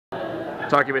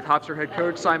Talking with Hofstra head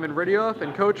coach Simon Riddiough,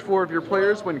 and coach, 4 of your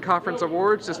players win conference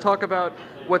awards. Just talk about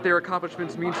what their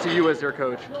accomplishments means to you as their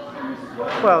coach.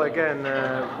 Well, again,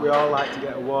 we all like to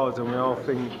get awards and we all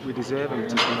think we deserve them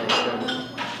to some extent.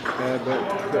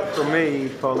 But for me,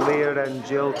 for Leah and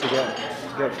Jill to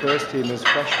get first team as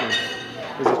freshmen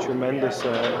is a tremendous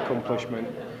accomplishment.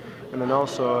 And then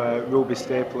also Ruby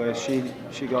Stapler,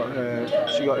 she got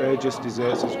her just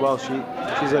desserts as well.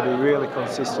 She's had a really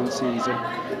consistent season,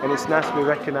 and it's nice to be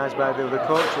recognised by the other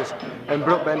coaches. And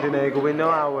Brooke Bendenagel, we know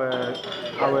how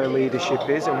our leadership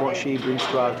is and what she brings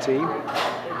to our team.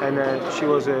 And she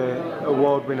was an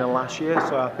award winner last year,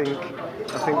 so I think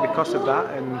because of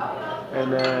that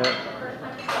and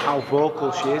how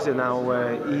vocal she is and how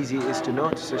easy it is to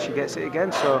notice her, she gets it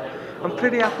again. So I'm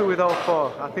pretty happy with all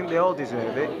 4. I think they all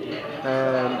deserve it.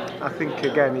 I think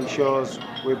again it shows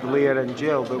with Leah and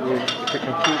Jill that if we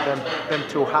can keep them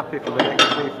 2 happy for the next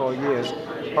 3-4 years,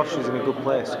 Hofstra's in a good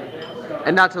place.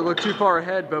 And not to look too far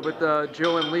ahead, but with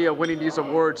Jill and Leah winning these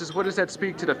awards, just what does that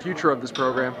speak to the future of this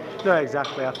program? No,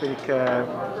 exactly. I think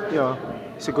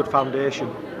it's a good foundation.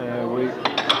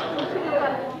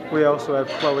 We also have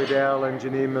Chloe Dale and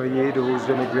Janine Milieda, who's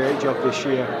done a great job this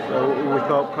year. We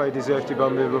thought quite deserved to be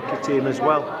on the rookie team as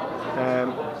well.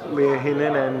 Leah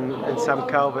Hinnon and Sam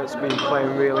Calvert's been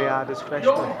playing really hard as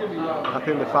freshmen. I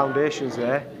think the foundation's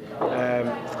there.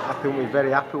 I think we're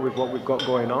very happy with what we've got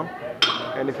going on.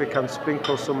 And if we can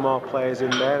sprinkle some more players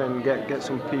in there and get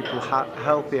some people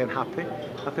healthy and happy,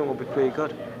 I think we'll be pretty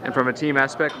good. And from a team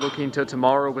aspect, looking to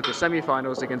tomorrow with the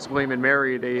semifinals against William &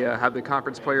 Mary, they have the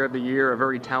Conference Player of the Year, a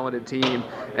very talented team,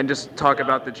 and just talk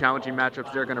about the challenging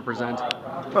matchups they're going to present.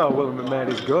 Well, William &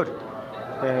 Mary is good.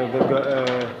 They've got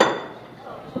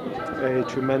a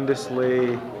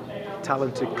tremendously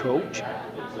talented coach,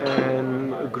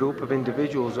 and a group of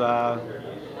individuals are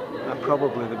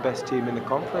probably the best team in the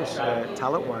conference,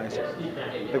 talent-wise.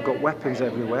 They've got weapons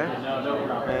everywhere,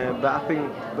 but I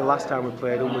think the last time we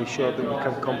played them, we showed that we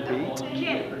can compete,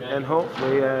 and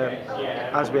hopefully,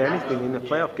 as with anything in a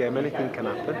playoff game, anything can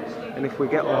happen. And if we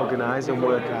get organised and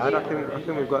work hard, I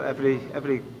think we've got every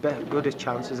good a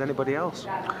chance as anybody else.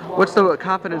 What's the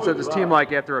confidence of this team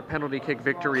like after a penalty kick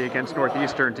victory against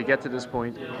Northeastern to get to this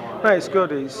point? Well, it's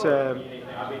good. It's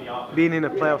being in a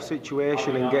playoff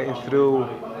situation and getting through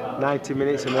 90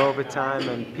 minutes and overtime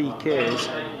and PKs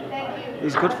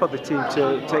is good for the team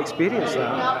to experience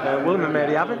that. William &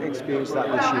 Mary haven't experienced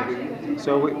that this year,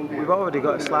 so we've already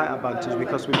got a slight advantage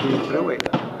because we've been through it.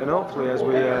 And hopefully, as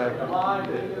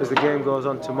the game goes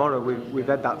on tomorrow, we've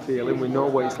had that feeling. We know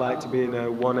what it's like to be in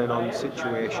a one-and-on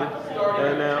situation,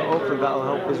 and hopefully that'll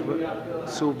help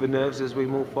us soothe the nerves as we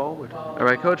move forward. All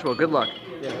right, Coach. Well, good luck.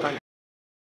 Yeah, thanks.